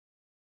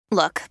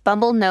Look,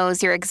 Bumble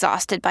knows you're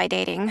exhausted by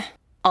dating.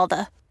 All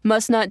the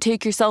must not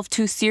take yourself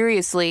too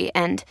seriously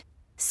and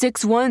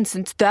 6'1"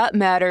 since that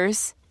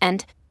matters.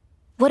 And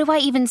what do I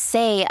even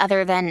say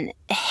other than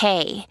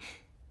hey?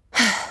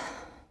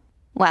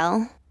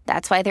 Well,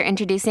 that's why they're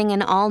introducing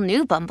an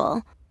all-new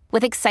Bumble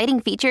with exciting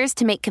features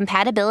to make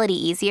compatibility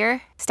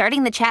easier,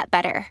 starting the chat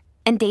better,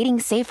 and dating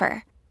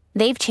safer.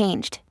 They've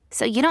changed,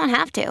 so you don't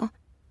have to.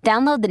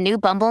 Download the new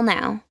Bumble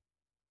now.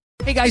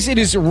 Hey guys, it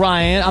is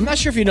Ryan. I'm not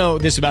sure if you know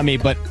this about me,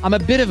 but I'm a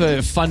bit of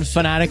a fun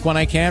fanatic when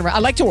I can. I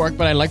like to work,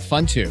 but I like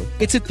fun too.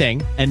 It's a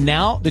thing. And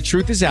now the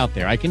truth is out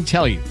there. I can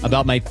tell you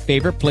about my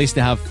favorite place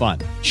to have fun.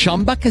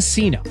 Chumba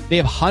Casino. They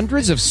have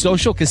hundreds of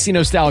social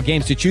casino style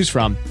games to choose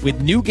from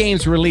with new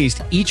games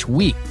released each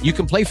week. You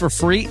can play for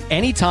free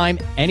anytime,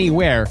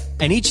 anywhere.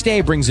 And each day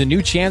brings a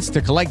new chance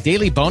to collect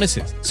daily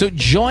bonuses. So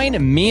join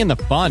me in the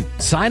fun.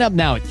 Sign up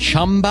now at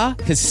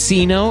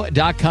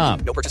ChumbaCasino.com.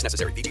 No purchase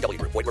necessary. VGW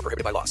Group. Void where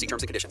prohibited by law. See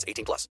terms and conditions.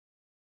 18+.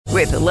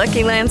 With the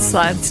Lucky Land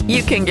Slots,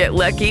 you can get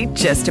lucky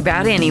just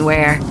about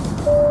anywhere.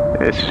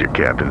 This is your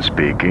captain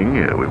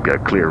speaking. We've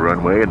got clear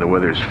runway and the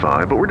weather's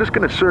fine, but we're just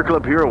going to circle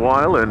up here a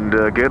while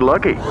and get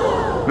lucky.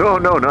 No,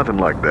 nothing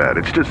like that.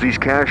 It's just these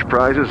cash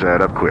prizes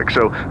add up quick.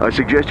 So I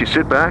suggest you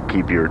sit back,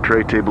 keep your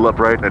tray table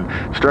upright, and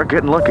start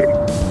getting lucky.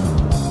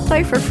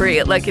 Play for free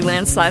at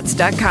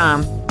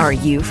LuckyLandSlots.com. Are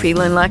you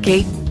feeling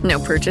lucky? No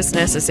purchase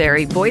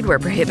necessary. Void where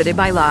prohibited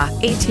by law.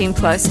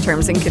 18+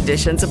 terms and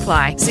conditions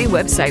apply. See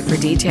website for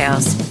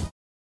details.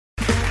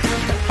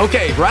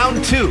 Okay,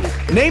 round two.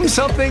 Name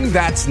something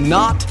that's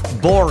not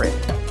boring.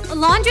 A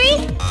laundry?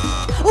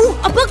 Ooh,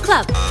 a book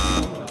club.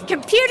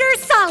 Computer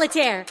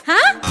solitaire,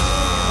 huh?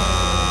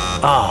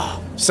 Ah,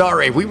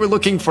 sorry, we were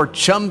looking for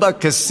Chumba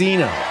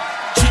Casino.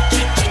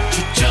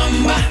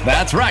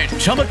 That's right,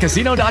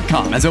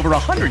 ChumbaCasino.com has over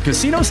 100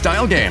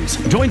 casino-style games.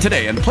 Join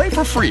today and play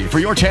for free for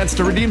your chance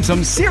to redeem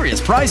some serious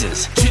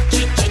prizes.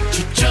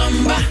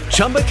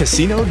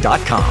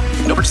 ChumbaCasino.com.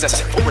 No purchase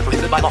necessary. Void where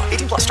prohibited by law.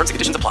 18+. Terms and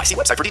conditions apply. See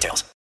website for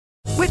details.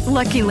 With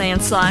Lucky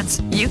Land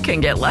Slots, you can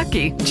get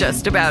lucky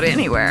just about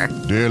anywhere.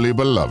 Dearly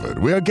beloved,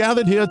 we are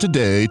gathered here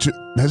today to...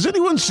 Has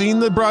anyone seen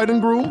the bride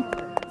and groom?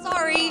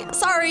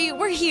 Sorry,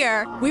 we're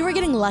here. We were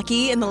getting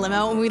lucky in the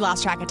limo and we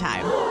lost track of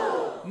time.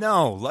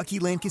 No, Lucky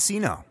Land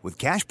Casino, with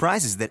cash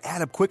prizes that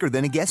add up quicker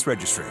than a guest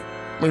registry.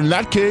 In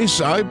that case,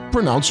 I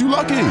pronounce you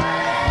lucky.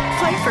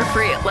 Play for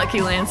free at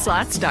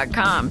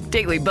LuckyLandSlots.com.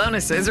 Daily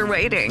bonuses are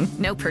waiting.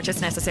 No purchase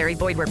necessary.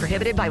 Void where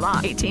prohibited by law.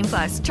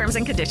 18+. Terms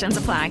and conditions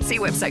apply. See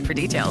website for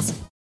details.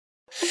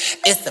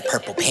 It's the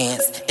Purple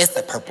Pants. It's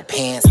the Purple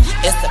Pants.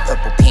 It's the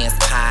Purple Pants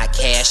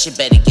podcast. You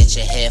better get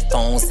your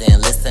headphones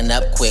and listen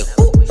up quick.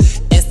 Ooh.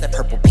 It's the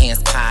Purple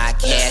Pants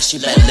podcast.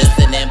 You better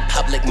listen in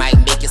public, might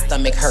make your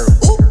stomach hurt.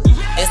 Ooh.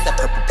 It's the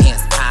Purple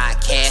Pants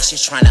podcast. You're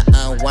trying to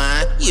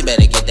unwind, you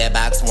better get that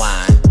box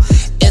wine.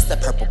 It's the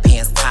Purple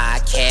Pants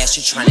podcast.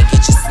 You're trying to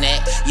get your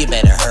snack, you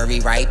better hurry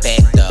right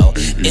back though.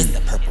 It's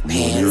the Purple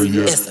Pants.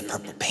 It's the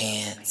Purple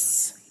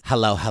Pants.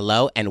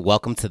 Hello, and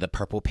welcome to the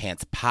Purple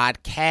Pants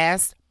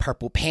podcast,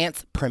 Purple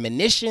Pants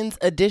Premonitions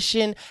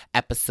Edition,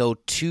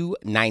 episode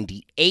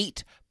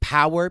 298.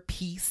 Power,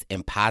 Peace,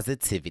 and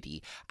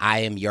Positivity. I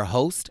am your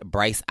host,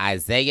 Bryce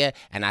Isaiah,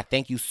 and I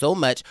thank you so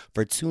much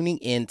for tuning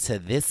in to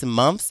this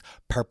month's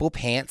Purple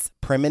Pants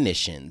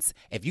Premonitions.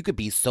 If you could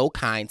be so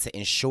kind to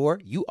ensure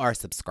you are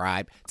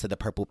subscribed to the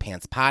Purple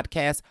Pants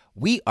podcast,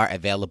 we are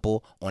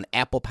available on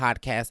Apple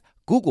Podcasts,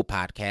 Google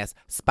Podcasts,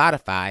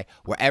 Spotify,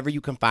 wherever you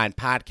can find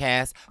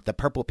podcasts. The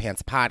Purple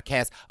Pants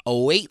Podcast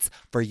awaits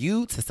for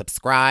you to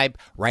subscribe,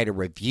 write a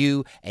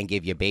review, and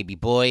give your baby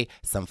boy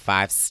some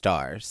 5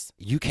 stars.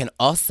 You can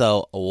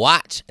also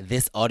watch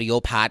this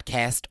audio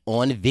podcast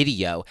on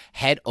video.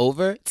 Head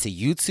over to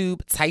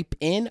YouTube, type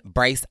in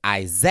Bryce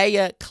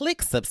Isaiah,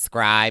 click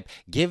subscribe,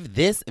 give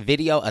this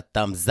video a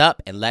thumbs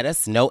up, and let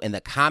us know in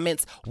the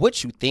comments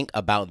what you think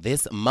about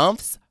this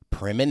month's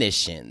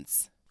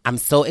premonitions. I'm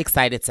so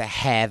excited to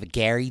have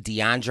Gary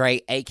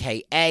DeAndre,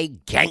 aka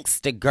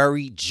Gangsta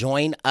Gurry,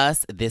 join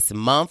us this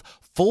month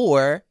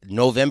for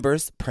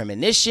November's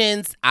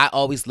premonitions. I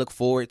always look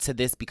forward to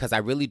this because I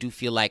really do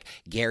feel like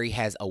Gary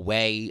has a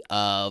way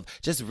of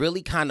just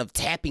really kind of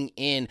tapping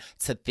in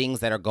to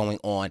things that are going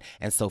on.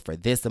 And so for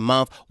this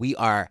month, we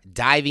are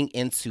diving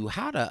into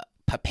how to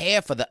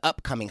prepare for the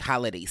upcoming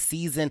holiday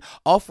season,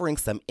 offering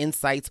some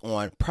insights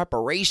on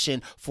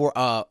preparation for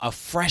a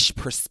fresh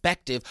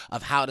perspective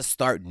of how to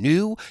start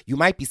new. You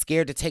might be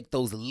scared to take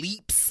those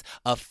leaps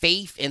of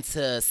faith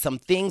into some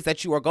things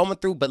that you are going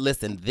through, but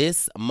listen,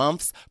 this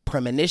month's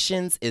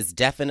premonitions is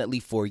definitely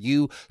for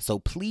you, so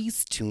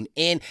please tune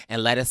in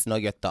and let us know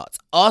your thoughts.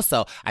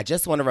 Also, I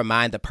just want to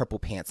remind the Purple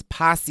Pants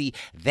Posse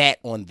that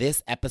on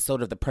this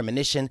episode of The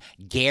Premonition,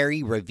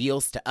 Gary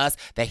reveals to us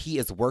that he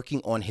is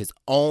working on his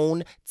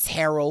own tarot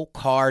tarot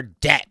card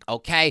deck,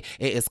 okay?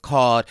 It is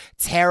called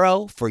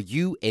Tarot for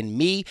You and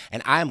Me,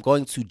 and I am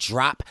going to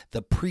drop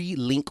the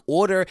pre-link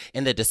order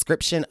in the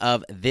description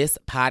of this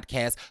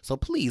podcast. So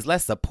please,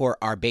 let's support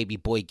our baby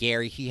boy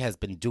Gary. He has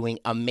been doing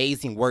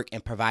amazing work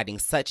and providing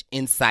such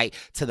insight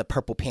to the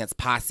Purple Pants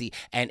Posse,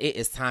 and it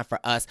is time for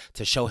us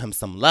to show him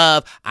some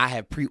love. I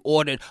have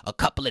pre-ordered a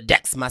couple of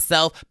decks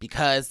myself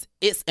because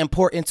it's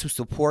important to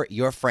support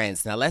your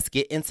friends. Now let's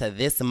get into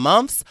this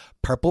month's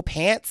Purple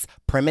Pants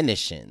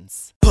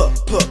Premonitions.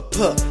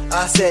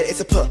 I said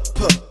it's a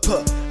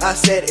I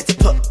said it's a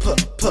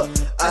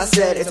I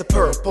said it's a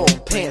Purple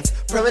Pants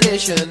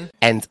Premonition.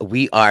 And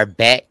we are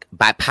back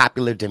by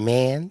popular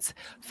demand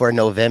for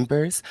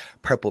November's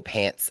Purple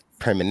Pants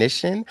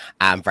Premonition.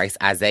 I'm Bryce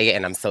Isaiah,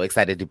 and I'm so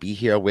excited to be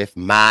here with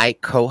my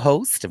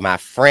co-host, my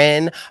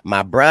friend,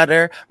 my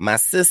brother, my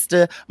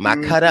sister, my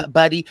cut-up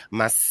buddy,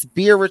 my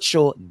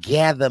spiritual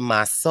gather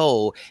my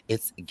soul.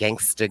 It's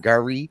Gangsta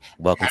Gurry.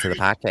 Welcome to the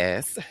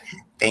podcast.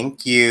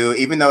 Thank you.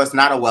 Even though it's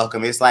not a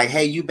welcome, it's like,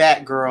 hey, you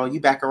back, girl. You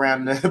back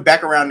around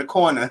the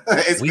corner.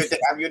 It's good to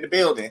have you in the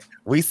building.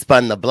 We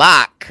spun the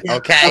block,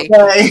 okay?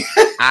 Okay.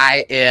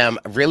 I am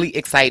really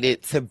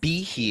excited to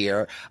be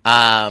here.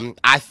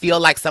 I feel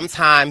like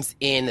sometimes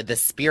in the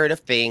spirit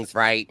of things,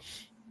 right,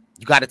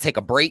 you got to take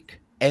a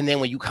break. And then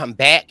when you come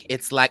back,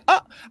 it's like,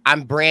 oh,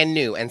 I'm brand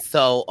new. And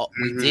so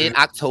we did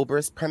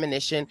October's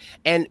Premonition.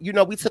 And, you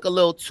know, we took a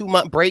little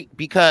 2-month break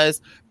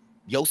because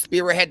your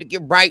spirit had to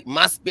get right.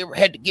 My spirit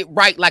had to get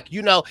right. Like,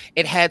 you know,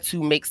 it had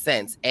to make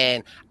sense.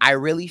 And I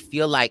really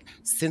feel like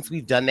since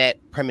we've done that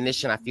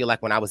premonition, I feel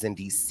like when I was in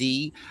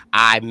DC,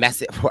 I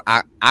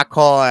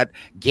called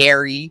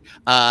Gary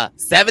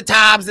 7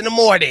 times in the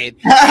morning.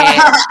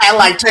 At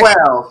like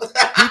 12.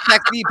 He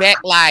texted me back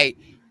like,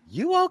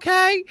 you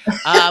okay?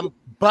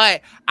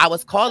 But I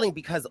was calling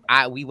because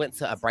we went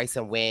to a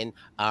Bryson Wynn,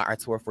 our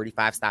Tour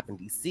 45 stop in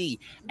DC,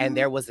 and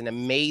there was an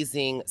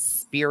amazing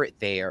spirit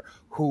there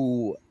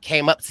who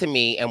came up to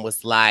me and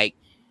was like,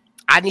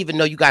 I didn't even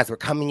know you guys were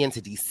coming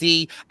into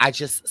DC. I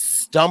just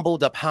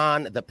stumbled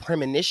upon the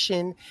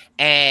premonition,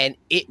 and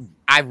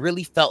I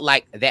really felt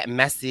like that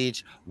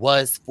message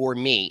was for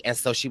me. And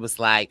so she was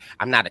like,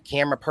 I'm not a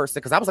camera person,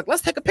 because I was like,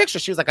 let's take a picture.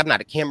 She was like, I'm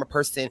not a camera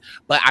person,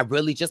 but I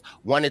really just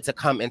wanted to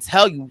come and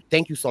tell you,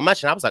 thank you so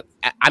much. And I was like,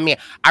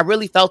 I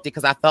really felt it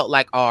because I felt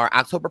like our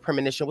October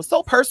premonition was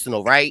so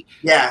personal, right?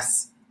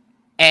 Yes.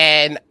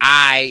 And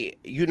I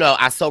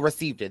so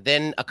received it.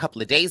 Then a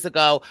couple of days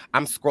ago,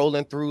 I'm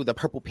scrolling through the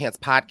Purple Pants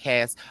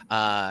podcast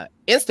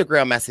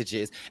Instagram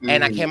messages,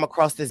 and I came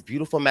across this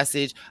beautiful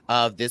message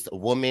of this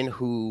woman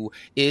who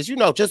is, you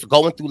know, just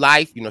going through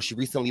life. You know, she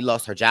recently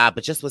lost her job,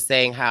 but just was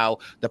saying how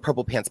the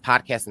Purple Pants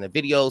podcast and the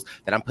videos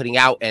that I'm putting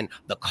out and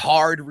the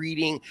card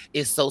reading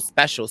is so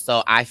special.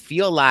 So I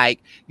feel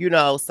like, you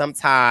know,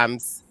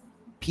 sometimes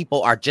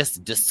people are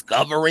just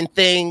discovering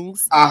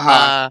things.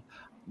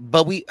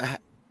 But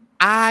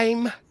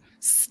I'm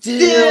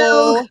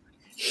still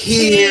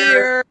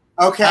here.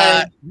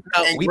 Okay.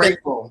 We've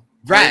grateful.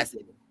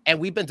 And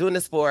we've been doing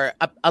this for,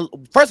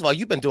 first of all,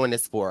 you've been doing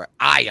this for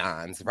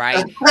eons,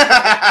 right?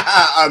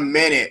 A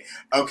minute.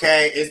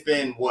 Okay. It's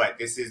been what?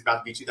 This is about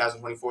to be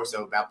 2024.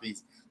 So about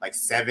these like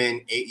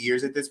 7-8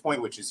 years at this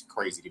point, which is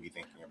crazy to be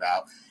thinking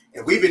about.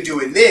 And we've been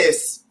doing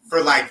this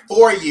for like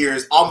 4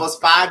 years,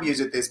 almost 5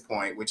 years at this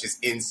point, which is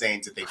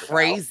insane to think about.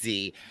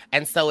 Crazy.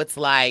 And so it's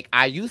like,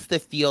 I used to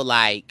feel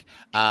like,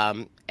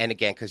 and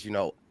again, because, you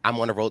know, I'm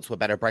on the road to a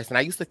better Bryson.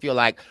 I used to feel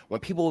like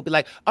when people would be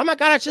like, oh my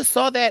God, I just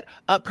saw that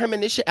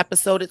premonition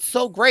episode. It's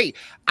so great.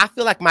 I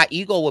feel like my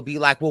ego would be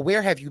like, well,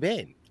 where have you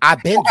been?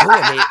 I've been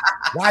doing it.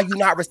 Why are you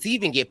not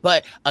receiving it?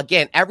 But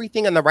again,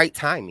 everything in the right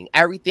timing.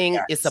 Everything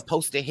is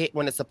supposed to hit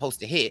when it's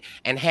supposed to hit.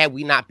 And had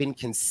we not been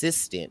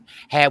consistent,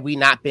 had we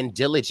not been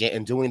diligent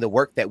in doing the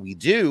work that we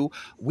do,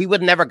 we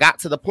would never got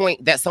to the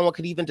point that someone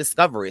could even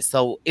discover it.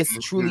 So it's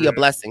truly a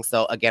blessing.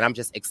 So again, I'm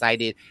just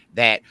excited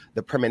that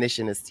the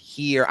premonition is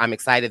here. I'm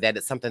excited that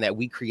it's something that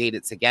we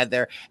created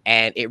together.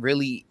 And it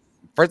really,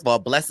 first of all,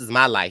 blesses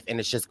my life. And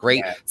it's just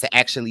great to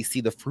actually see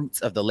the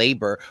fruits of the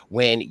labor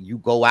when you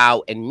go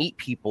out and meet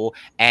people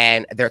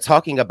and they're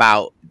talking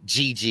about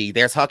Gigi.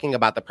 They're talking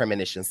about the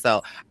premonition.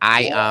 So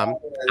I'm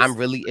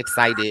really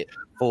excited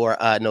for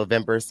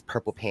November's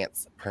Purple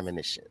Pants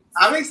Premonition.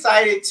 I'm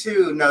excited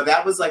too. No,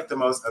 that was like the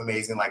most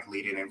amazing like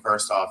lead in. And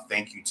first off,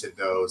 thank you to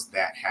those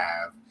that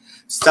have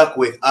stuck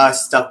with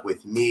us, stuck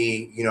with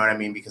me. You know what I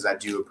mean? Because I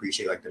do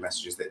appreciate like the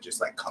messages that just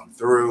like come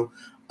through.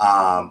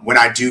 When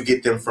I do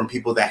get them from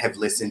people that have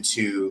listened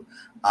to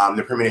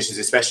the premonitions,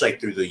 especially like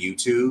through the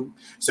YouTube.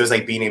 So it's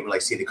like being able to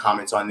like see the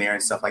comments on there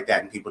and stuff like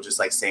that. And people just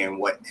like saying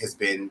what has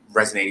been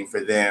resonating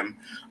for them.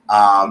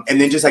 And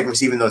then just like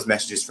receiving those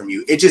messages from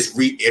you, it just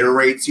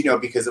reiterates, you know,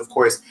 because of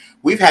course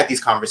we've had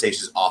these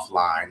conversations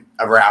offline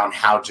around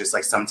how just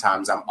like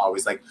sometimes I'm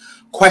always like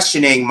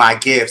questioning my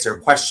gifts or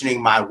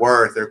questioning my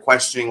worth or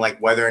questioning like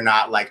whether or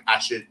not like I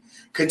should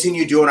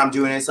continue doing what I'm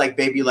doing. It's like,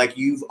 baby, like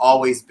you've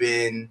always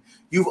been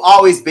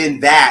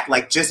that,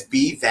 like just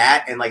be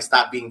that and like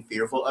stop being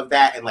fearful of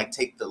that and like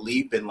take the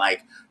leap and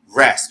like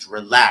rest,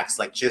 relax,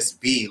 like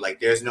just be. Like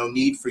there's no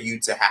need for you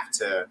to have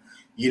to,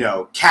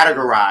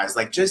 categorize,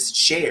 like just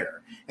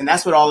share. And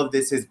that's what all of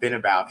this has been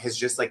about,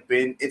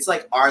 it's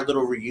like our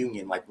little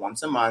reunion, like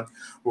once a month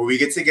where we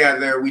get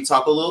together, we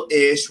talk a little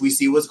ish, we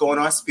see what's going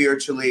on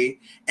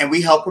spiritually, and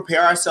we help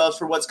prepare ourselves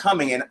for what's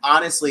coming. And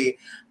honestly,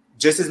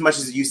 just as much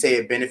as you say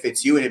it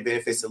benefits you and it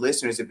benefits the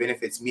listeners, it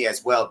benefits me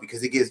as well,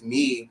 because it gives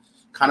me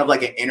kind of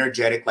like an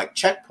energetic like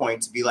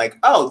checkpoint to be like,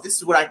 oh, this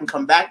is what I can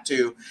come back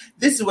to.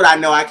 This is what I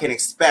know I can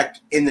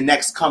expect in the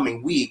next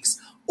coming weeks.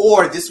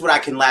 Or this is what I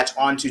can latch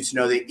onto to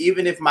know that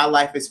even if my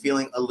life is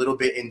feeling a little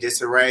bit in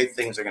disarray,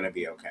 things are going to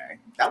be okay.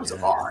 That was a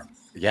bar.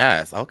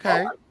 Yes.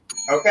 Okay.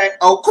 Okay.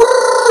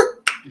 Oh,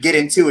 get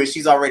into it.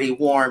 She's already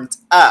warmed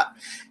up.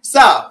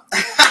 So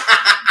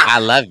I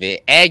love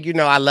it.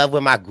 And, I love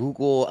when my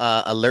Google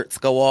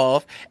alerts go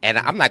off and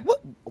I'm like,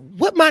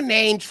 what my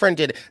name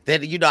trended?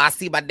 Then, I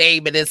see my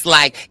name and it's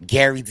like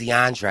Gary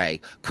DeAndre,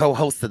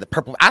 co-host of the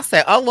Purple. I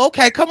said, oh,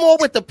 okay. Come on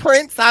with the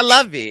Prince. I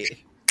love it.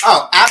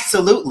 Oh,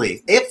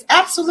 absolutely. It's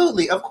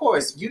absolutely, of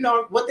course. You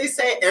know what they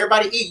say,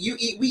 everybody eat, you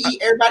eat, we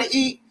eat, everybody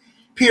eat,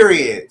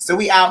 period. So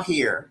we out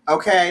here,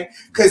 okay?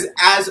 Because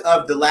as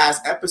of the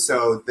last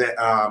episode that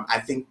I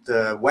think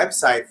the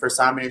website for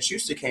Simon &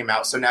 Schuster came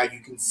out, so now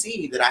you can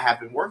see that I have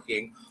been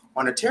working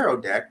on a tarot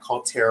deck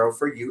called Tarot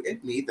for You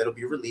and Me that'll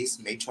be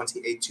released May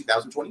 28,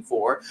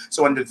 2024.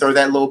 So I wanted to throw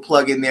that little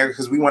plug in there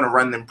because we want to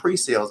run them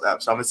pre-sales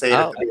up. So I'm going to say it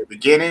at the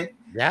beginning.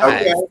 Yeah.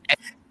 Okay.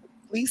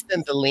 Please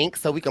send the link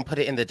so we can put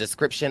it in the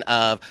description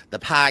of the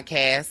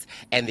podcast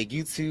and the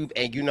YouTube.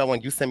 And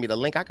when you send me the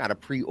link, I gotta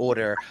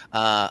pre-order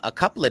a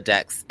couple of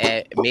decks,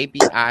 and maybe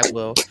I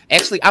will.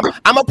 Actually,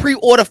 I'm a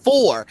pre-order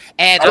 4,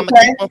 and I'm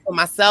gonna keep one for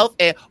myself,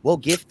 and we'll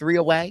give 3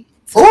 away.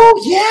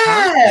 Oh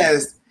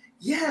yes,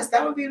 yes,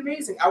 that would be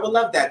amazing. I would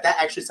love that. That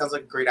actually sounds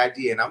like a great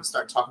idea, and I'm gonna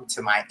start talking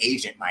to my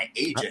agent about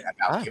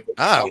it.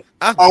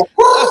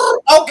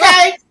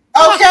 Okay.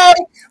 Okay,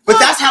 but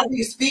that's how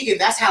we're speaking.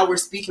 That's how we're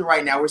speaking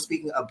right now. We're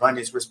speaking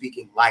abundance. We're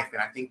speaking life.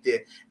 And I think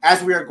that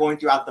as we are going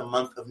throughout the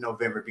month of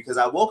November, because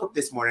I woke up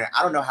this morning,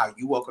 I don't know how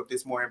you woke up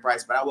this morning,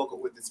 Bryce, but I woke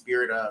up with the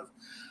spirit of,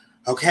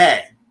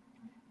 okay,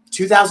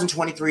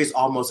 2023 is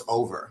almost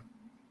over.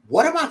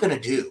 What am I going to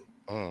do?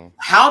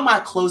 How am I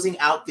closing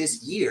out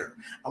this year?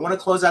 I want to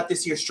close out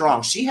this year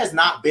strong. She has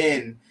not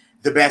been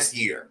the best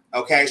year.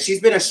 Okay. She's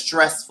been a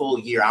stressful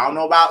year. I don't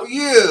know about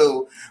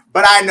you,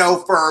 but I know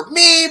for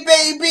me,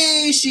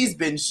 baby, she's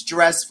been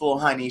stressful,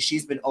 honey.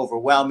 She's been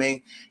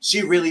overwhelming.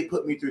 She really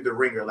put me through the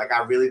ringer. Like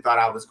I really thought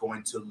I was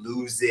going to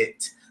lose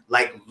it.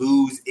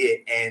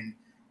 And,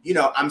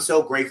 I'm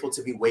so grateful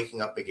to be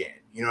waking up again.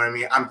 You know what I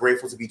mean? I'm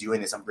grateful to be doing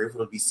this. I'm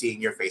grateful to be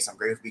seeing your face. I'm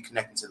grateful to be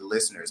connecting to the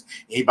listeners.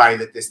 Anybody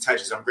that this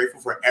touches, I'm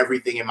grateful for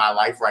everything in my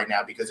life right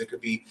now because it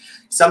could be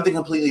something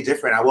completely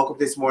different. I woke up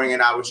this morning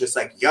and I was just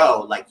like,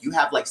 yo, like you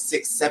have like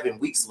 6-7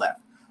 weeks left.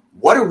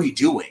 What are we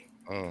doing?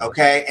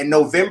 Okay. And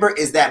November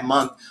is that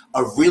month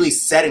of really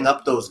setting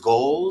up those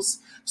goals.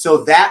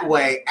 So that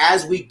way,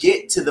 as we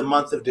get to the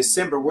month of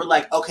December, we're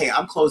like, okay,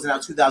 I'm closing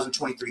out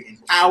 2023 in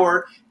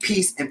power,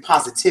 peace, and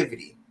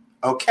positivity.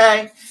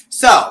 Okay,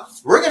 so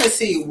we're going to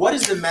see what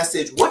is the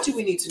message. What do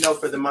we need to know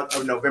for the month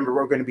of November?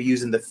 We're going to be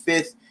using the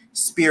 5th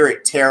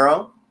Spirit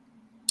Tarot.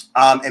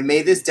 And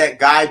may this deck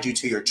guide you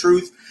to your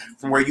truth.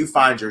 From where you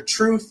find your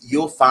truth,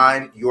 you'll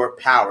find your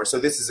power. So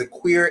this is a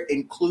queer,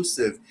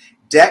 inclusive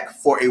deck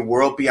for a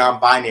world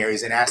beyond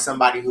binaries. And as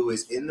somebody who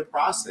is in the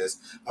process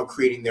of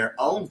creating their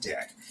own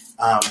deck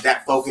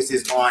that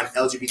focuses on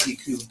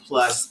LGBTQ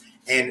plus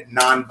and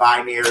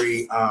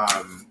non-binary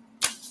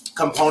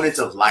components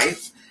of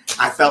life,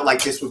 I felt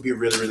like this would be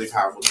really, really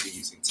powerful to be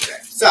using today.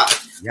 So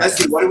let's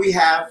see. What do we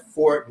have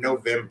for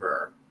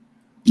November?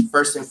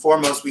 First and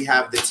foremost, we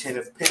have the 10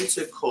 of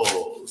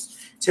Pentacles.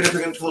 10 of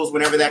Pentacles,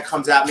 whenever that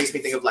comes out, makes me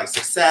think of like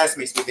success,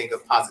 makes me think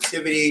of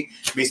positivity,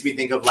 makes me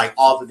think of like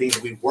all the things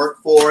that we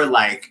work for,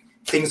 like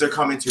things are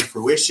coming to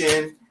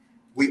fruition.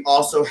 We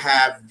also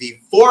have the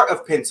 4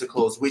 of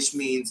Pentacles, which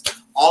means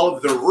all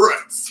of the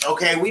roots.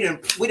 Okay, we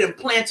done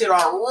planted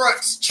our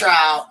roots,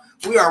 child.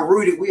 We are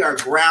rooted. We are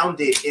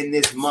grounded in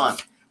this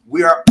month.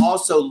 We are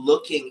also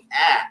looking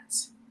at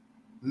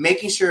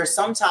making sure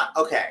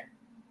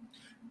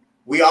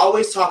we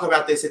always talk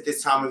about this at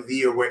this time of the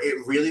year where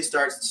it really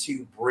starts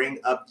to bring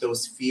up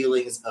those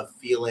feelings of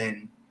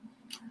feeling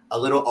a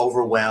little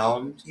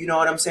overwhelmed. You know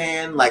what I'm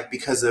saying? Like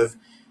because of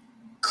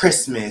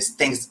Christmas,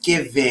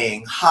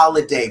 Thanksgiving,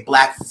 holiday,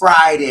 Black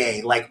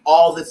Friday, like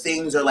all the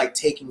things are like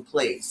taking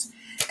place.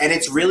 And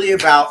it's really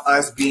about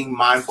us being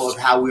mindful of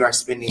how we are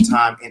spending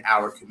time in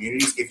our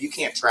communities. If you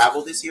can't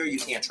travel this year, you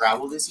can't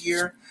travel this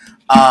year.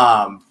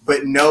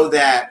 But know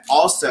that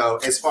also,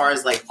 as far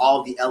as like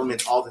all the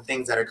elements, all the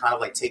things that are kind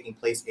of like taking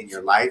place in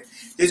your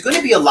life, there's going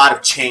to be a lot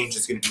of change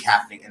that's going to be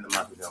happening in the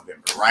month of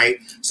November, right?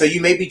 So you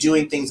may be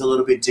doing things a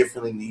little bit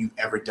differently than you've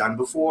ever done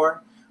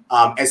before.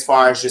 as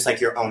far as just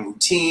like your own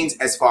routines,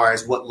 as far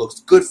as what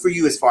looks good for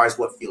you, as far as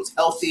what feels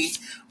healthy.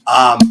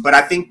 But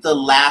I think the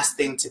last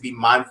thing to be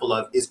mindful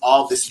of is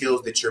all the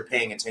skills that you're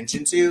paying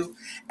attention to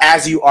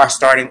as you are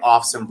starting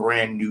off some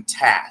brand new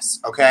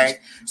tasks. Okay.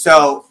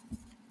 So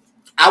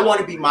I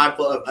want to be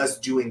mindful of us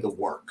doing the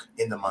work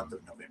in the month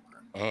of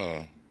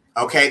November.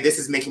 Okay, this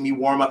is making me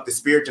warm up the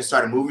spirit, just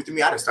started moving through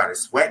me. I just started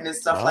sweating and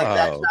stuff like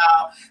that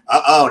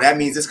now. That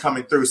means it's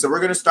coming through. So we're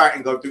going to start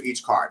and go through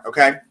each card,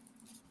 okay?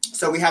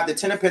 So we have the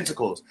 10 of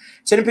Pentacles.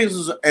 10 of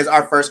Pentacles as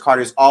our first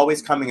card is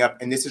always coming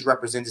up, and this is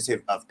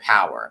representative of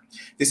power.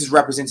 This is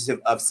representative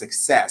of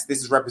success. This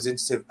is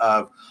representative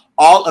of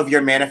all of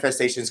your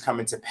manifestations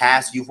coming to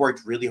pass. You've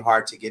worked really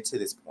hard to get to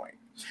this point.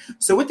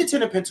 So with the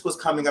 10 of Pentacles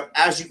coming up,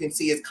 as you can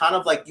see, it's kind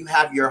of like you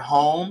have your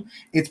home.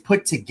 It's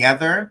put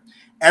together.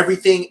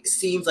 Everything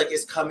seems like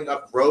it's coming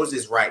up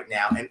roses right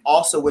now. And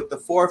also with the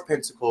 4 of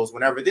Pentacles,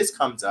 whenever this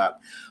comes up,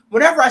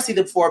 whenever I see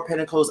the 4 of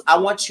Pentacles, I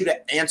want you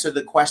to answer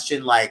the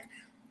question like,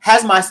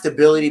 has my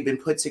stability been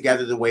put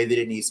together the way that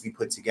it needs to be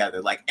put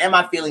together? Like, am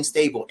I feeling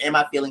stable? Am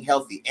I feeling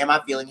healthy? Am I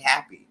feeling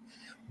happy?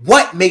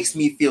 What makes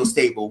me feel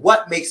stable?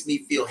 What makes me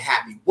feel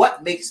happy?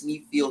 What makes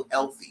me feel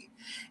healthy?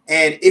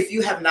 And if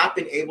you have not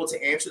been able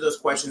to answer those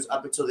questions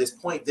up until this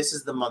point, this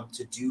is the month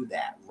to do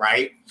that,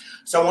 right?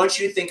 So I want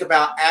you to think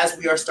about, as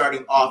we are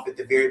starting off at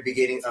the very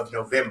beginning of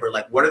November,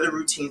 like what are the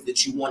routines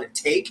that you want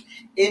to take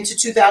into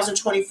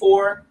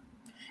 2024?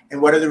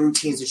 And what are the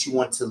routines that you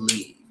want to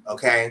leave,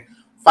 okay?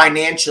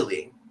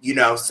 Financially, you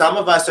know, some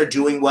of us are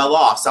doing well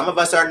off. Some of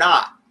us are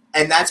not.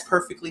 And that's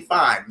perfectly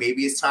fine.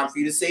 Maybe it's time for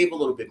you to save a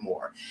little bit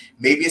more.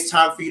 Maybe it's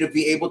time for you to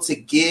be able to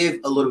give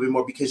a little bit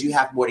more because you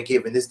have more to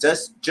give. And this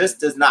just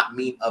does not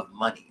mean of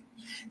money.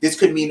 This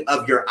could mean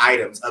of your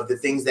items, of the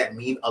things that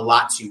mean a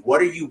lot to you.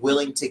 What are you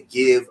willing to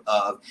give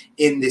of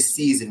in this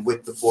season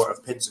with the 4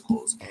 of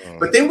Pentacles?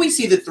 But then we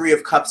see the 3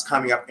 of Cups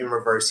coming up in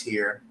reverse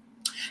here.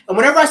 And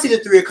whenever I see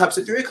the 3 of Cups,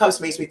 the 3 of Cups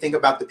makes me think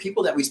about the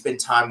people that we spend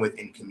time with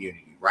in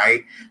community,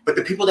 right? But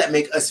the people that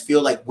make us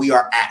feel like we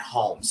are at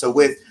home. So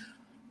with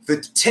the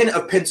 10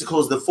 of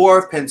Pentacles, the 4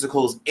 of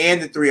Pentacles,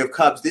 and the 3 of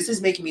Cups, this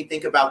is making me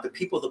think about the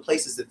people, the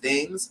places, the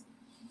things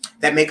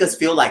that make us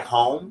feel like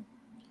home.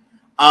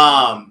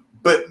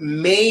 But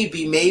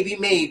maybe,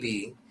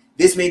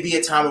 this may be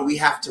a time where we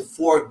have to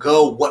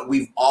forego what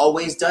we've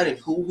always done and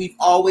who we've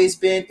always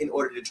been in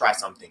order to try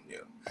something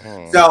new.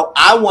 So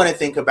I want to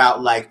think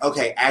about like,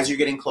 okay, as you're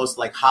getting close to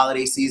like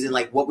holiday season,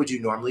 like what would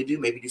you normally do?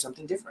 Maybe do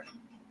something different.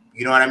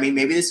 You know what I mean?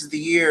 Maybe this is the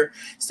year,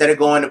 instead of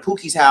going to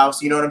Pookie's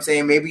house, you know what I'm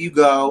saying? Maybe you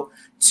go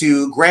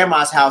to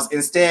grandma's house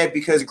instead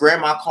because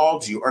grandma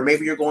called you. Or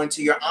maybe you're going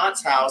to your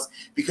aunt's house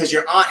because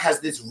your aunt has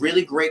this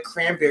really great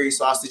cranberry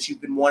sauce that you've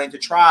been wanting to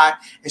try.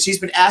 And she's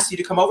been asking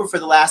you to come over for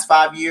the last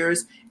 5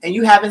 years and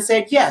you haven't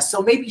said yes.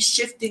 So maybe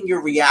shifting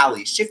your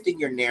reality, shifting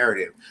your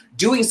narrative,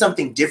 doing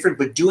something different,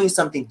 but doing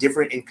something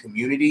different in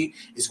community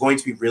is going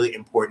to be really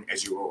important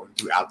as you roll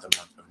throughout the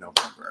month of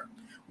November.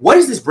 What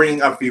is this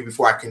bringing up for you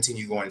before I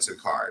continue going to the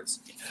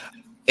cards?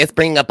 It's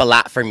bringing up a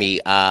lot for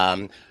me.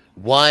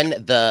 One,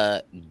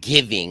 the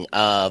giving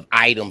of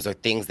items or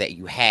things that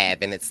you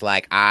have. And it's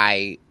like,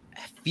 I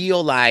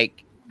feel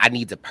like I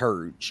need to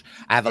purge.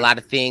 I have a lot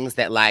of things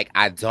that like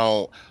I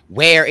don't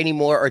wear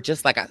anymore, or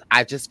just like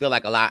I just feel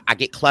like I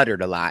get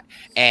cluttered a lot.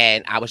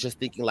 And I was just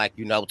thinking like,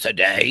 you know,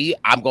 today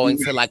I'm going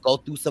to like go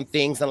through some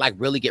things and like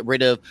really get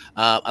rid of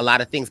a lot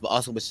of things. But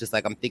also it's just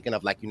like, I'm thinking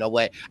of like, you know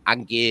what, I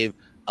can give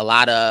a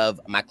lot of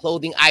my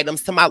clothing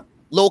items to my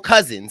little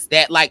cousins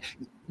that like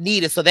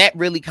need it. So that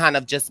really kind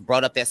of just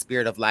brought up that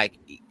spirit of like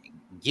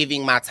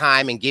giving my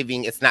time and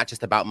giving. It's not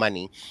just about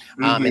money.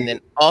 And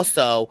then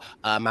also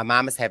my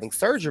mom is having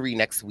surgery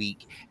next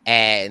week.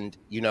 And,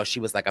 you know, she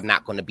was like, I'm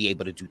not going to be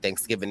able to do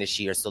Thanksgiving this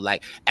year. So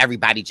like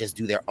everybody just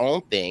do their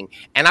own thing.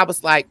 And I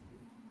was like,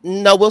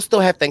 no, we'll still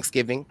have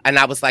Thanksgiving. And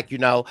I was like, you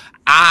know,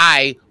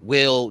 I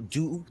will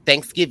do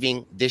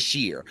Thanksgiving this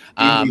year.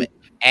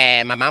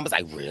 And my mom was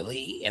like,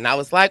 really? And I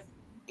was like,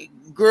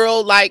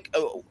 girl, like,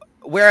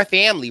 we're a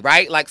family,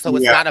 right? Like, so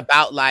it's not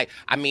about like,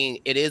 I mean,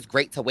 it is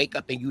great to wake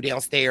up and you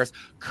downstairs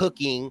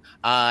cooking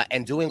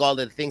and doing all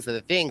of the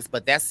things,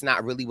 but that's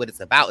not really what it's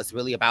about. It's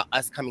really about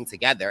us coming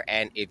together.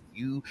 And if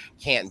you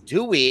can't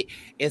do it,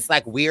 it's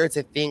like weird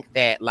to think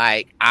that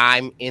like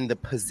I'm in the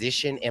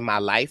position in my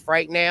life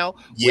right now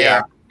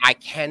where I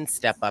can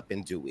step up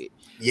and do it.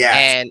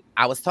 And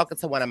I was talking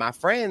to one of my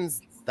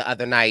friends the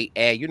other night,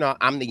 and you know,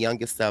 I'm the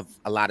youngest of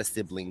a lot of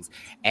siblings,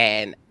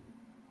 and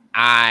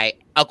I,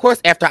 of course,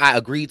 after I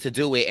agreed to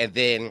do it, and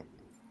then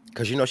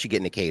because you know she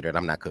getting it catered,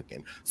 I'm not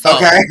cooking, so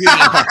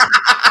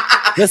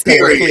just to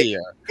be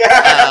clear.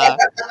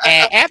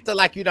 And after,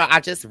 like, you know, I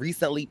just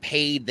recently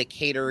paid the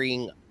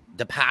catering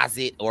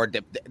deposit or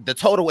the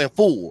total in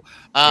full.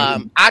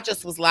 I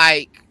just was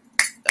like,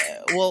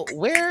 well,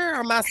 where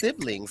are my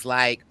siblings?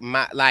 Like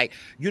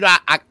you know,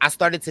 I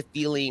started to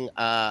feeling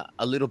a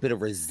little bit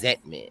of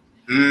resentment.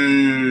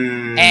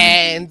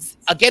 And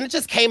again, it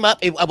just came up.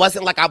 It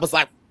wasn't like I was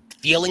like,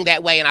 feeling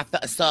that way. And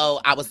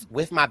I was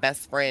with my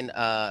best friend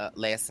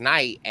last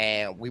night,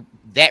 and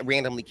that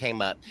randomly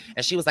came up,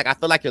 and she was like, I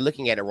feel like you're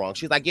looking at it wrong.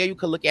 She's like, yeah, you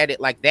could look at it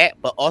like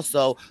that, but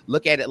also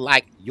look at it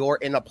like you're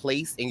in a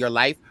place in your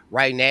life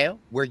right now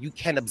where you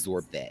can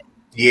absorb that.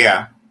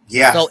 Yeah.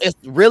 Yeah. So it's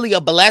really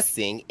a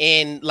blessing.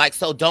 And like,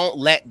 so don't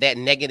let that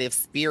negative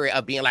spirit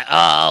of being like,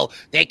 oh,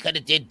 they could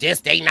have did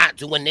this, they not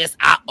doing this,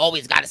 I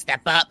always got to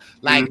step up.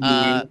 Like,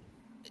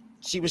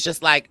 she was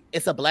just like,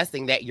 it's a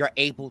blessing that you're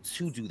able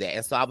to do that.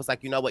 And so I was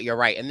like, you know what, you're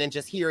right. And then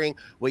just hearing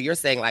what you're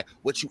saying, like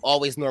what you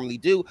always normally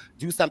do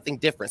something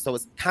different. So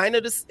it's kind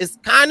of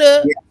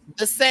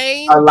the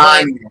same.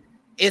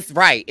 It's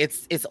right.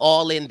 It's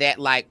all in that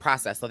like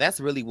process. So that's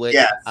really what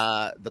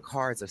the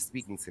cards are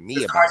speaking to me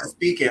about. Cards are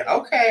speaking.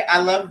 Okay,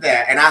 I love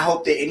that. And I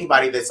hope that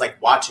anybody that's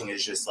like watching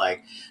is just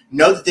like,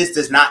 know that this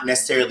does not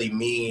necessarily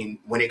mean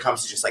when it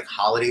comes to just like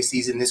holiday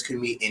season, this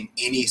could be in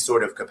any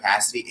sort of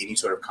capacity, any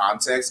sort of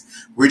context.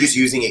 We're just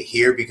using it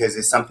here because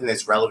it's something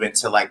that's relevant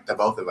to like the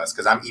both of us.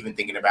 Because I'm even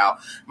thinking about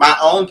my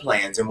own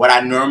plans and what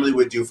I normally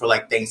would do for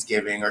like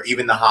Thanksgiving or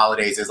even the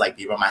holidays is like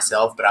be by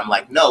myself. But I'm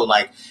like, no,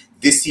 like,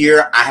 this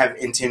year, I have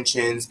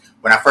intentions.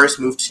 When I first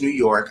moved to New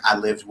York, I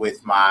lived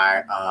with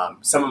my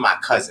some of my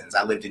cousins.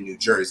 I lived in New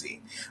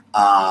Jersey,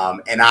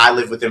 and I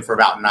lived with them for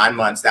about 9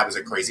 months. That was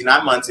a crazy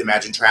 9 months.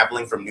 Imagine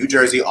traveling from New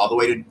Jersey all the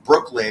way to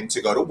Brooklyn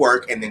to go to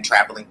work and then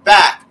traveling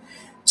back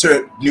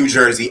to New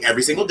Jersey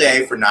every single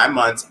day for 9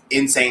 months.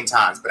 Insane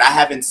times. But I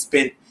haven't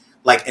spent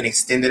like an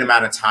extended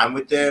amount of time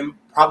with them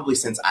probably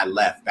since I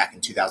left back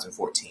in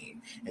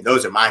 2014. And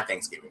those are my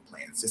Thanksgiving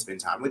plans, to spend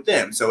time with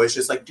them. So it's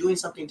just like doing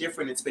something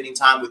different and spending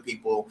time with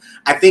people.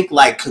 I think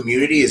like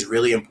community is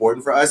really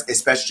important for us,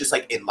 especially just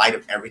like in light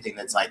of everything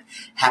that's like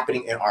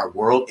happening in our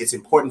world. It's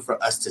important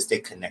for us to stay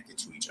connected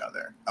to each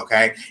other.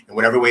 Okay. In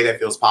whatever way that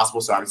feels possible.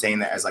 So I'm saying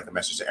that as like a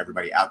message to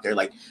everybody out there,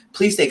 like,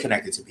 please stay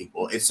connected to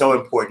people. It's so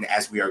important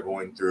as we are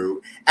going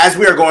through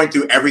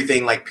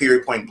everything like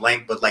period point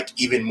blank, but like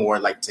even more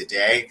like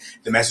today,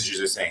 the messages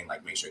are saying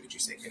like, make sure that you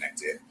stay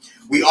connected.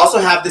 We also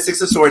have the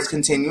Six of Swords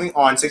continuing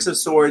on. Six of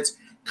Swords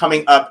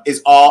coming up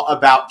is all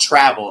about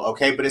travel,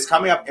 okay? But it's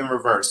coming up in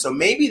reverse. So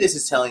maybe this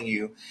is telling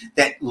you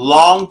that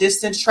long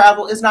distance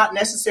travel is not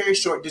necessary.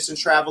 Short distance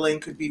traveling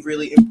could be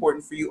really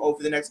important for you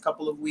over the next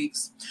couple of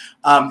weeks.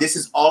 This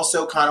is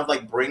also kind of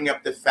like bringing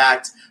up the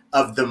fact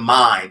of the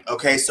mind,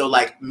 okay? So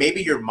like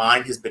maybe your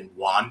mind has been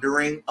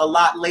wandering a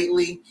lot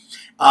lately.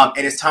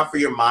 And it's time for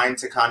your mind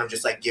to kind of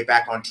just like get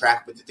back on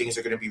track with the things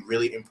that are going to be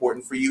really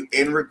important for you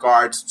in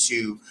regards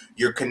to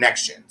your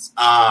connections.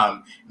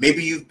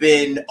 Maybe you've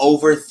been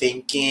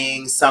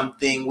overthinking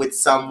something with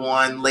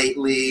someone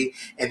lately,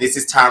 and this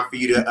is time for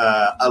you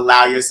to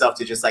allow yourself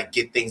to just like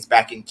get things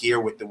back in gear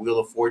with the Wheel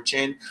of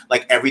Fortune.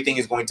 Like everything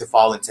is going to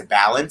fall into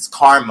balance.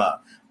 Karma.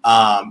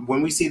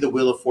 When we see the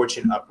Wheel of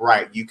Fortune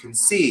upright, you can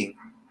see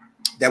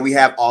that we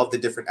have all the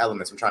different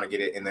elements. I'm trying to get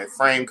it in the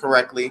frame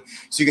correctly.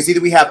 So you can see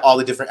that we have all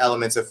the different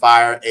elements of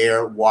fire,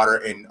 air, water,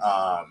 and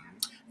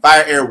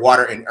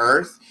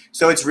earth.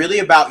 So it's really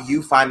about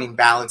you finding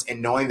balance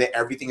and knowing that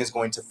everything is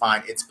going to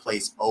find its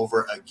place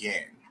over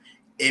again.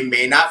 It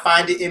may not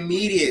find it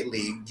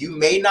immediately. You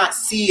may not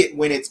see it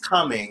when it's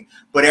coming,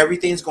 but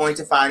everything's going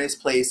to find its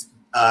place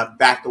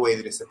back the way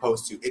that it's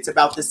supposed to. It's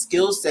about the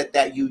skill set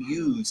that you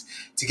use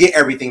to get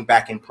everything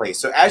back in place.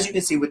 So as you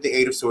can see with the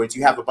Eight of Swords,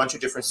 you have a bunch of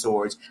different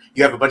swords.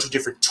 You have a bunch of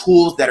different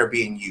tools that are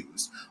being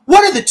used.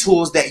 What are the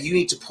tools that you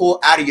need to pull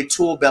out of your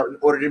tool belt in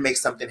order to make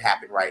something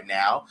happen right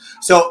now?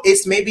 So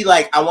it's maybe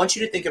like, I want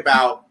you to think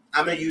about,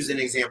 I'm going to use an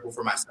example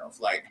for myself.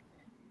 Like,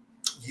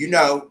 you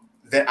know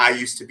that I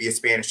used to be a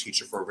Spanish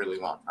teacher for a really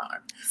long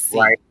time,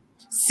 right?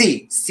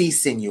 Sí,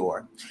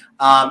 señor.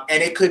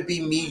 And it could be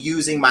me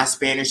using my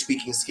Spanish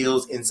speaking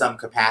skills in some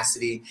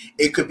capacity.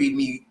 It could be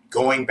me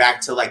going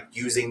back to like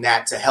using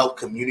that to help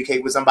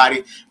communicate with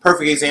somebody.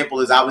 Perfect example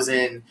is I was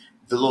in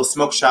the little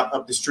smoke shop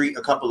up the street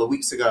a couple of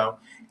weeks ago.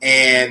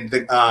 And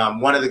the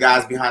one of the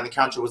guys behind the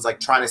counter was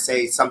like trying to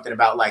say something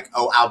about like,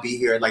 oh, I'll be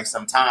here at like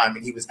some time.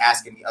 And he was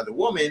asking the other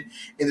woman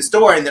in the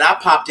store. And then I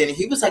popped in and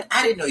he was like,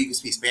 I didn't know you could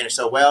speak Spanish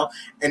so well.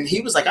 And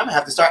he was like, I'm gonna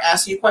have to start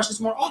asking you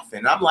questions more often.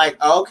 And I'm like,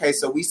 oh, okay,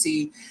 so we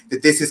see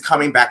that this is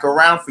coming back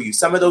around for you.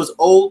 Some of those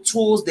old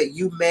tools that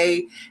you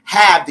may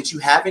have that you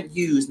haven't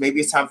used,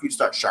 maybe it's time for you to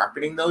start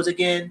sharpening those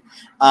again.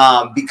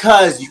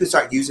 Because you can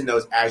start using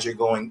those as you're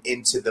going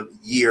into the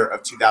year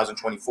of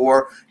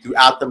 2024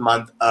 throughout the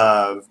month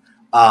of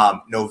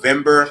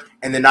November.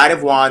 And the Knight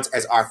of Wands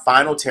as our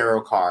final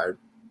tarot card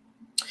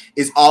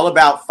is all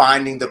about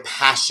finding the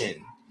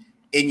passion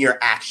in your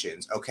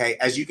actions. Okay.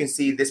 As you can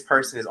see, this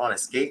person is on a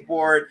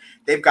skateboard.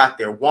 They've got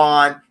their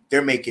wand.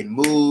 They're making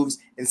moves.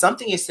 And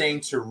something is saying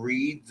to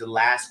read the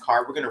last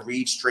card. We're going to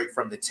read straight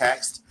from the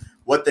text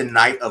what the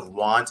Knight of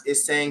Wands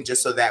is saying,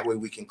 just so that way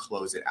we can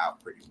close it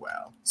out pretty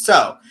well.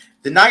 So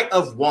the Knight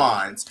of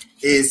Wands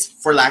is,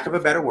 for lack of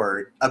a better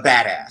word, a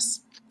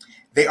badass.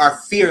 They are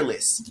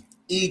fearless,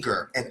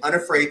 eager, and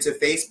unafraid to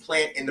face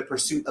plant in the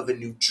pursuit of a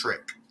new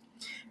trick.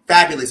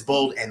 fabulous,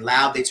 bold, and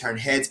loud. They turn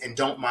heads and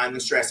don't mind the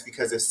stress,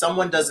 because if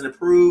someone doesn't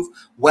approve,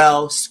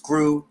 well,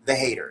 screw the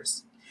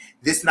haters.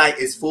 This night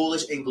is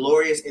foolish and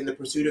glorious in the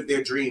pursuit of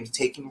their dreams,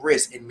 taking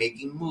risks and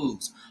making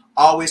moves.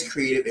 Always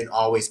creative and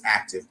always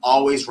active,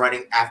 always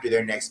running after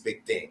their next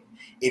big thing.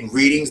 In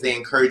readings, they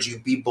encourage you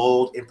be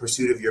bold in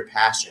pursuit of your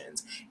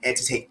passions and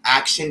to take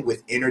action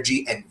with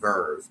energy and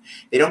verve.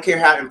 They don't care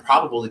how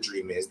improbable the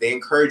dream is. They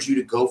encourage you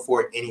to go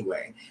for it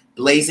anyway,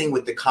 blazing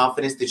with the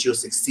confidence that you'll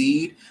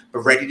succeed, but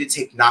ready to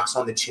take knocks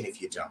on the chin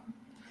if you don't.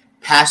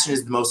 Passion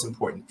is the most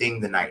important thing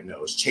the night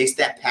knows. Chase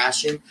that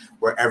passion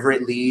wherever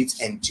it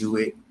leads and do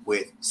it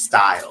with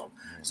style.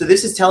 So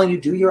this is telling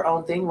you, do your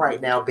own thing right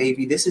now,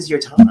 baby. This is your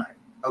time,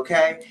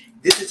 okay?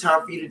 This is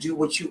time for you to do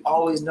what you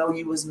always know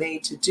you was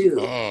made to do,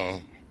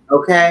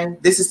 okay?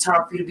 This is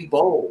time for you to be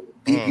bold,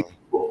 be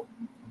beautiful,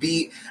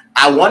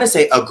 I want to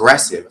say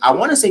aggressive. I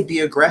want to say be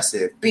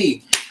aggressive.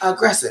 Be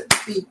aggressive.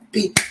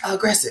 Be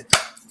aggressive.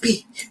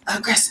 Be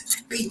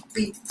aggressive. Be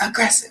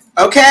aggressive.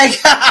 Okay?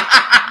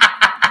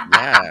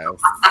 Yes.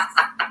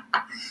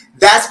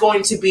 That's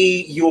going to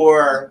be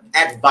your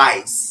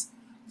advice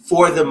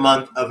for the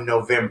month of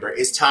November.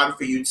 It's time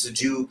for you to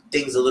do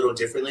things a little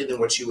differently than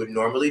what you would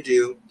normally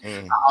do.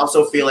 I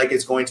also feel like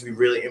it's going to be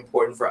really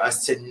important for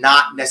us to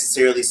not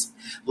necessarily,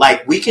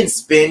 like, we can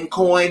spend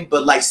coin,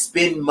 but like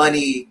spend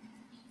money,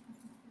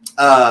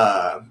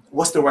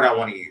 what's the word I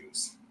want to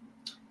use?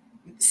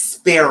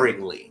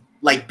 Sparingly.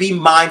 Like, be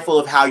mindful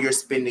of how you're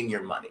spending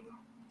your money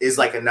is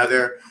like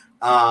another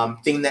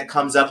thing that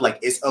comes up. Like,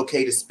 it's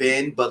okay to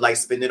spend, but like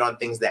spend it on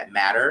things that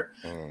matter.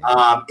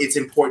 It's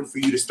important for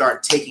you to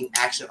start taking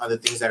action on the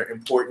things that are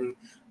important,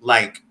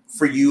 like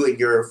for you and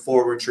your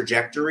forward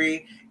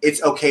trajectory.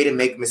 It's okay to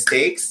make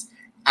mistakes.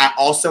 I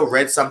also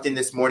read something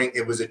this morning.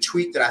 It was a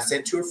tweet that I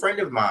sent to a friend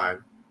of mine,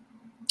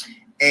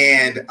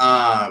 and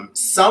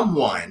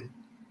someone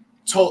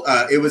told,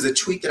 it was a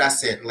tweet that I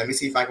sent. Let me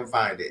see if I can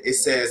find it. It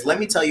says, "Let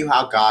me tell you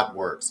how God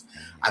works.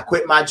 I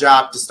quit my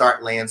job to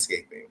start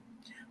landscaping.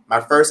 My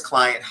first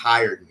client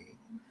hired me.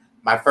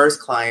 My first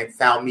client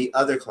found me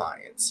other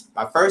clients.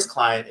 My first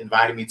client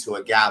invited me to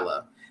a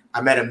gala.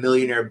 I met a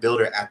millionaire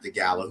builder at the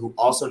gala who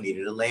also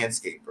needed a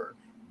landscaper.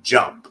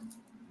 Jump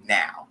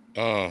now."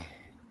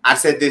 I've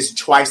said this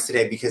twice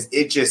today because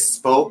it just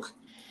spoke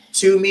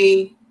to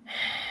me.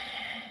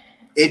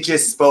 It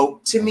just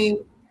spoke to me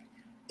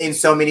in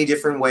so many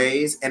different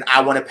ways. And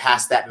I want to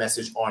pass that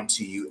message on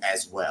to you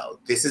as well.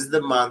 This is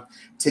the month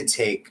to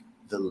take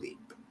the leap.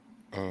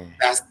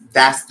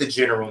 That's the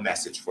general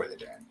message for the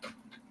day.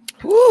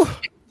 Whew.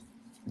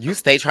 You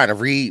stay trying to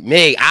read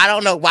me. I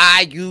don't know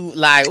why you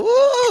like.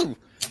 Woo.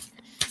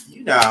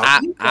 You know,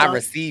 I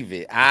receive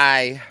it.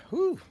 I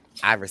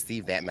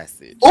receive that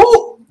message.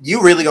 Oh,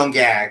 you really gonna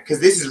gag because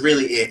this is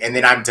really it, and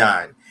then I'm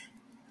done.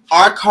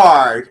 Our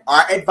card,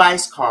 our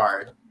advice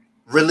card,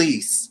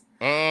 release.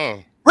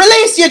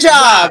 Release your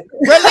job.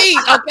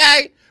 Release,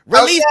 okay.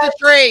 Release the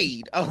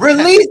trade. Okay.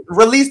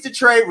 Release the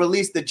trade.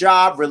 Release the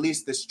job.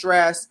 Release the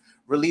stress.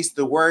 Release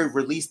the worry,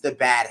 release the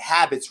bad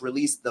habits,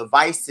 release the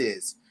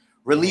vices,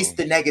 release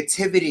the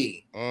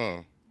negativity,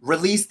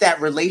 release that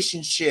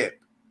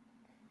relationship,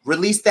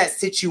 release that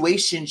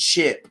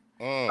situationship,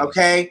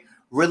 okay?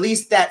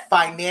 Release that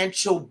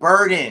financial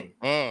burden.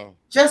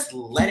 Just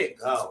let it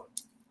go.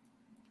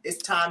 It's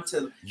time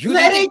to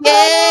let it go.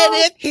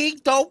 If he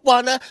don't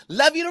wanna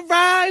love you the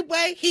right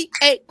way, he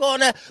ain't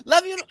gonna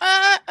love you.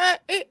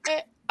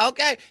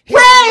 Okay.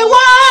 Where you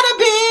wanna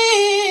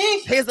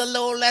be? Here's a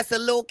little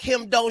lesson, Lil'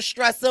 Kim, don't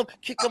stress him.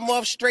 Kick him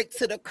off straight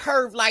to the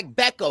curve like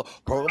Beckham.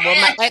 Girl, on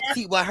my ex,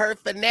 with her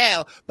for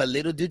now. But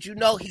little did you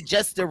know, he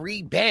just a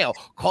rebound.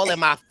 Calling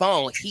my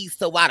phone, he's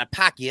so out of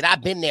pocket.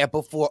 I've been there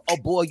before. Oh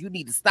boy, you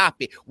need to stop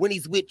it. When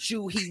he's with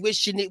you, he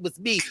wishing it was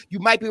me. You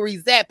might be where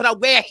he's at, but I'm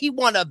where he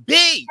wanna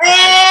be.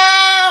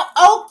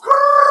 Oh,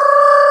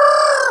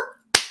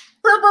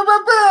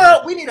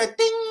 girl. We need a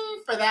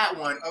ding for that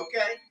one,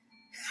 okay?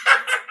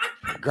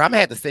 Girl, I'm gonna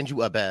have to send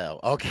you a bell,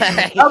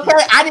 okay?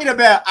 Okay, I need a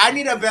bell. I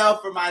need a bell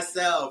for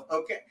myself,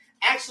 okay?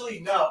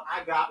 Actually, no,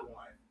 I got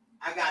one.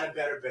 I got a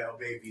better bell,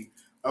 baby.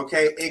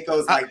 Okay, it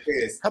goes like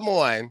this. Come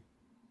on.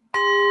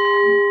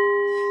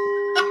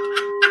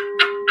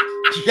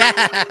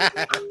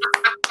 Yeah.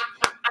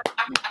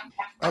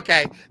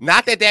 Okay,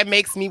 not that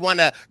makes me want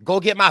to go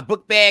get my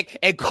book bag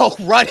and go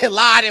run in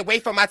line and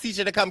wait for my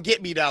teacher to come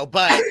get me, though,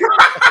 but...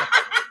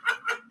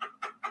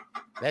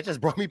 That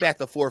just brought me back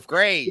to fourth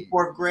grade.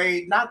 Fourth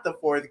grade, not the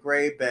fourth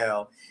grade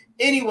bell.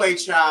 Anyway,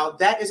 child,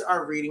 that is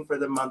our reading for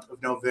the month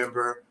of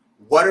November.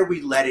 What are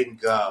we letting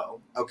go?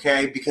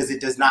 Okay, because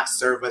it does not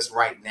serve us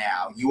right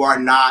now. You are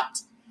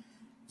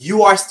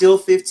still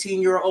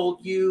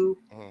 15-year-old you,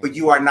 but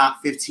you are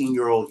not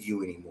 15-year-old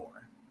you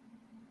anymore.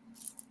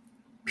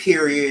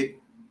 Period.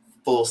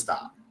 Full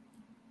stop.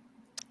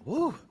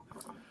 Woo.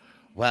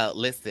 Well,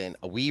 listen,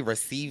 we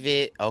receive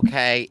it.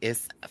 Okay,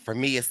 it's for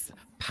me. It's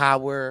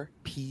power,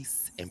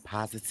 peace, and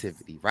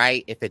positivity,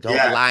 right? If it don't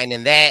align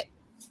in that,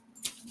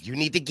 you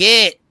need to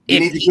get.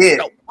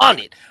 Don't want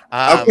it.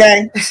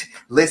 Okay.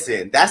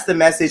 Listen, that's the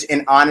message.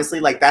 And honestly,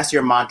 like, that's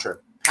your mantra.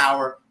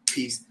 Power,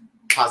 peace,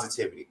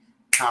 positivity.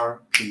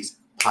 Power, peace,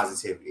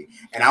 positivity.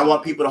 And I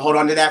want people to hold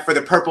on to that for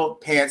the Purple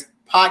Pants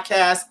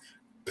Podcast.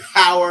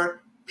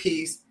 Power,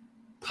 peace,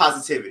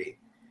 positivity.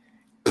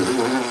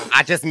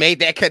 I just made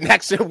that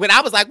connection when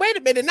I was like, wait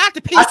a minute, not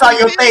the peace. I saw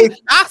your face.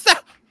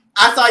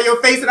 I saw your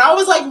face and I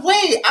was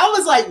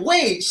like,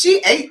 wait,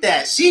 she ate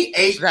that. She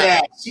ate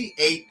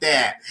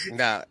that.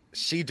 No,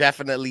 she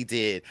definitely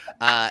did.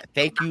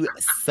 Thank you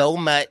so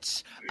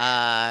much,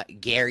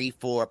 Gary,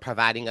 for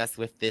providing us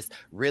with this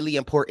really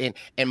important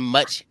and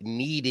much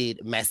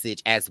needed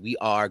message as we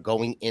are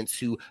going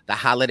into the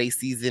holiday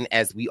season,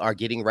 as we are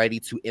getting ready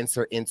to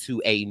enter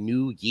into a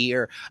new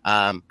year.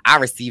 I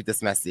received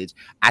this message.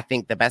 I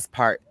think the best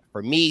part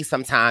for me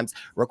sometimes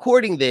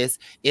recording this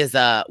is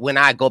when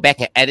I go back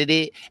and edit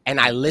it and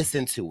I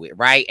listen to it,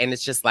 right? And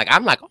it's just like,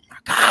 I'm like, oh my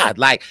God.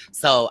 Like,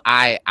 so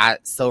I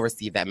so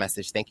received that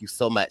message. Thank you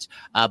so much.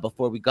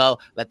 Before we go,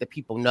 let the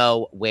people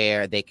know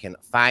where they can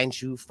find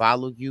you,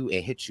 follow you,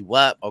 and hit you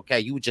up. Okay.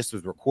 You just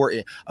was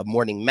recording a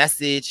morning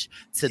message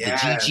to the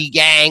GG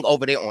gang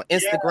over there on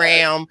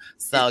Instagram.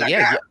 So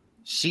yeah.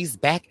 She's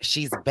back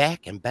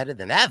and better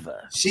than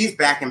ever. She's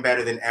back and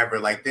better than ever.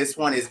 Like, this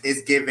one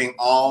is giving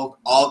all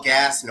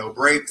gas, no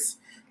breaks,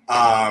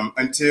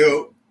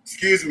 until,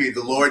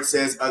 the Lord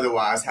says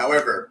otherwise.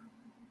 However,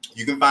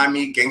 you can find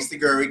me, Gangsta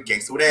Gurry,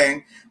 Gangsta with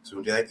A. So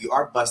we'll do that. You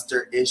are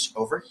Buster-ish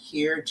over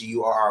here,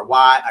 Gurry.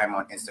 I'm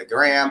on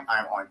Instagram.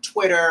 I'm on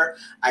Twitter.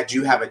 I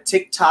do have a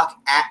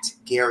TikTok at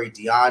Gary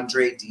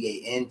DeAndre,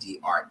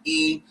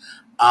 DANDRE.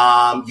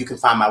 You can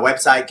find my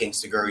website,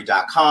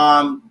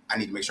 gangstagurry.com. I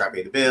need to make sure I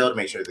pay the bill to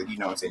make sure that you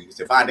can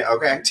still find it.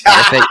 Okay.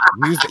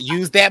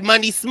 use that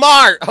money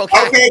smart.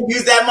 Okay.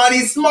 Use that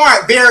money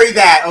smart. Vary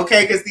that.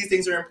 Okay. Because these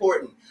things are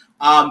important.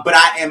 But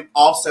I am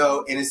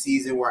also in a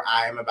season where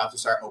I am about to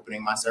start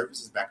opening my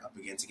services back up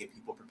again to get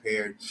people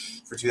prepared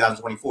for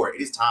 2024.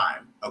 It is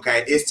time.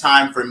 Okay. It's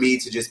time for me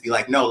to just be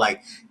like, no,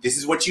 like, this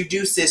is what you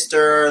do,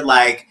 sister.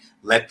 Like,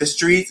 let the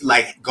streets,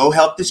 like, go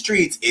help the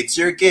streets. It's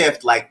your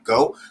gift. Like,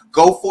 go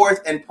forth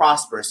and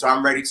prosper. So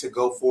I'm ready to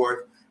go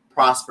forth,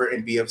 prosper,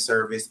 and be of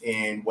service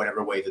in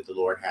whatever way that the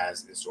Lord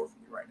has in store for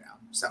me right now.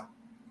 So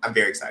I'm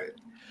very excited.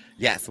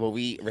 Yes, when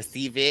we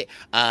receive it,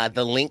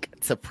 the link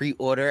to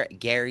pre-order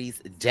Gary's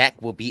deck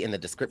will be in the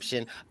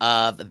description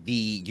of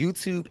the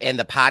YouTube and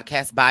the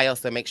podcast bio.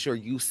 So make sure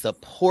you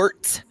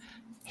support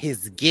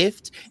his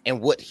gift and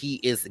what he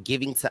is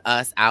giving to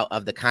us out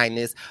of the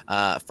kindness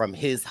from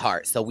his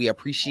heart. So we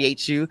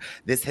appreciate you.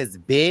 This has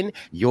been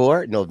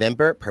your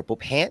November Purple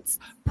Pants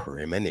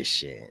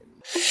Premonition.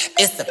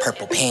 It's the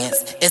Purple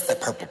Pants. It's the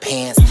Purple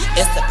Pants.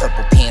 It's the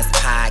Purple Pants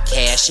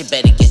Podcast. You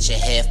better get your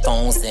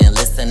headphones and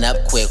listen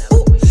up quick.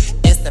 Ooh.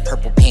 It's the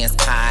Purple Pants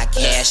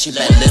Podcast. You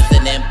better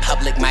listen in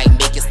public, might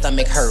make your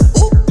stomach hurt.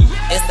 Ooh.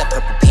 It's the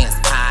Purple Pants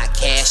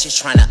Podcast. You're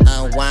trying to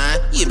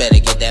unwind, you better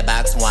get that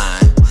box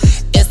wine.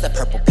 It's the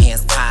Purple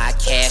Pants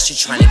Podcast. You're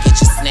trying to get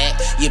your snack,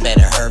 you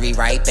better hurry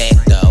right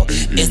back though.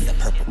 It's the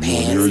Purple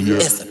Pants.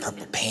 It's the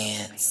Purple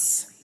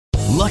Pants.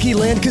 Lucky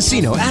Land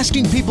Casino,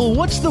 asking people,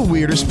 what's the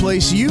weirdest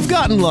place you've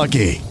gotten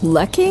lucky?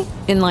 Lucky?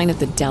 In line at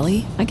the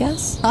deli, I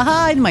guess?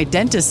 Aha, in my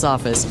dentist's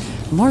office.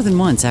 More than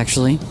once,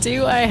 actually.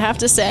 Do I have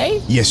to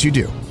say? Yes, you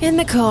do. In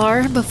the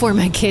car before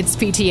my kids'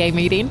 PTA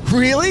meeting.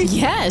 Really?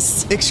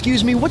 Yes.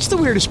 Excuse me, what's the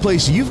weirdest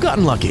place you've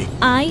gotten lucky?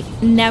 I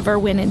never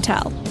win and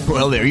tell.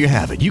 Well, there you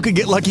have it. You can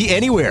get lucky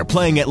anywhere,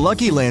 playing at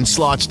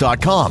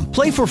LuckyLandSlots.com.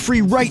 Play for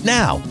free right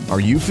now. Are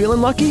you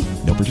feeling lucky?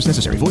 No purchase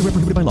necessary. Void where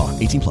prohibited by law.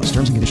 18+.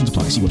 Terms and conditions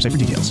apply. See website for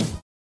details.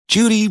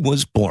 Judy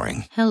was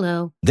boring.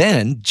 Hello.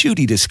 Then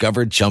Judy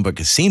discovered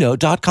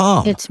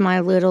ChumbaCasino.com. It's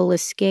my little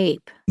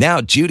escape. Now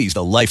Judy's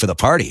the life of the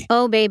party.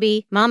 Oh,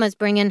 baby, mama's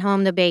bringing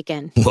home the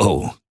bacon.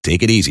 Whoa,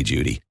 take it easy,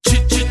 Judy.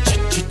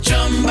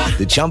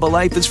 The Chumba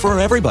life is for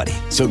everybody.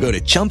 So go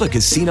to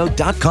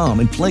ChumbaCasino.com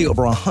and play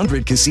over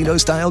 100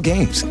 casino-style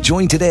games.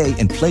 Join today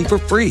and play for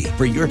free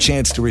for your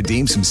chance to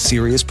redeem some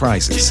serious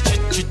prizes.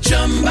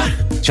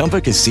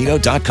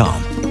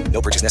 ChumbaCasino.com.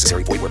 No purchase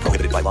necessary. Void where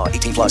prohibited by law.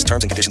 18+.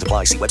 Terms and conditions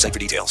apply. See website for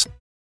details.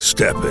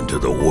 Step into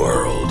the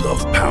world of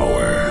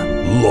power,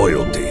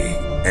 loyalty,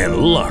 and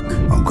luck.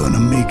 I'm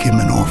gonna make him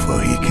an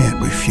offer he can't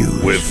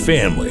refuse. With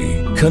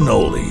family,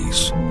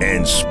 cannolis,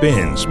 and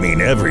spins mean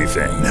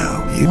everything.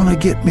 Now, you wanna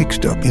get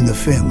mixed up in the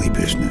family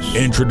business.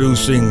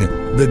 Introducing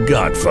The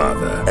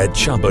Godfather at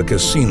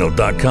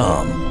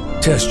ChumbaCasino.com.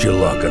 Test your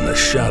luck in the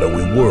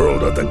shadowy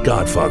world of The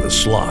Godfather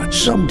slot.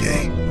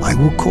 Someday, I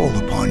will call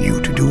upon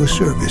you to do a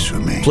service for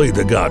me. Play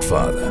The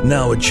Godfather,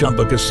 now at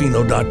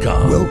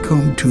ChumbaCasino.com.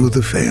 Welcome to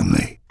the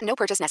family. No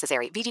purchase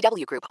necessary.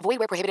 VGW Group. Void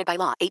where prohibited by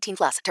law.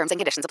 18+. Terms and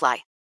conditions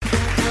apply.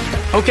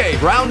 Okay,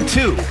 round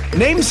two.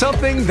 Name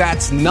something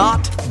that's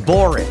not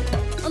boring.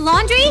 A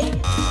laundry?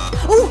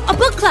 Ooh, a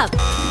book club.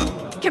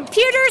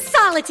 Computer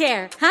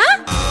solitaire,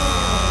 huh?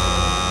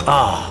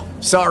 Ah,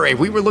 sorry.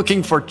 We were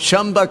looking for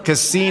Chumba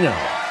Casino.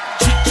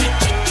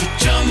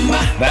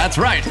 That's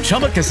right.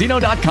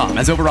 ChumbaCasino.com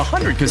has over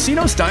 100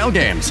 casino-style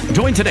games.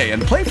 Join today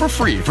and play for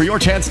free for your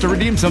chance to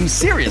redeem some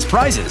serious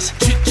prizes.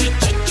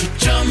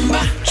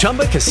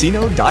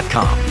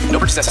 ChumbaCasino.com. No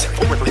purchase necessary.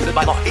 Void where prohibited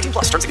by law. 18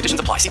 plus. Terms and conditions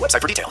apply. See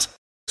website for details.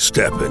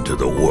 Step into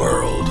the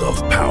world of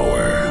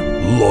power,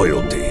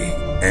 loyalty,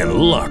 and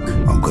luck.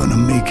 I'm gonna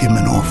make him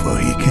an offer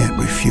he can't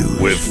refuse.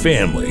 With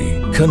family,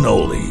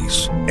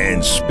 cannolis,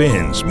 and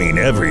spins mean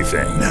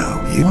everything.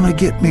 Now, you wanna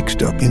get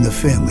mixed up in the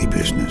family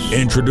business.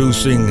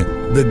 Introducing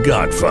The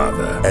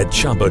Godfather at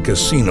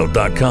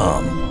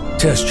ChumbaCasino.com.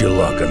 Test your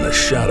luck in the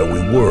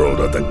shadowy world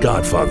of The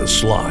Godfather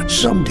slot.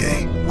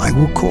 Someday, I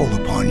will call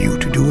upon you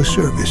to do a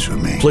service for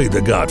me. Play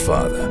The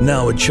Godfather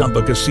now at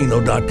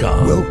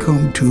ChumbaCasino.com.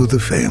 Welcome to the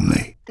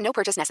family. No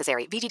purchase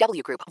necessary.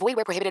 VGW Group. Void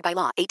where prohibited by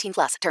law. 18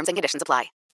 plus. Terms and conditions apply.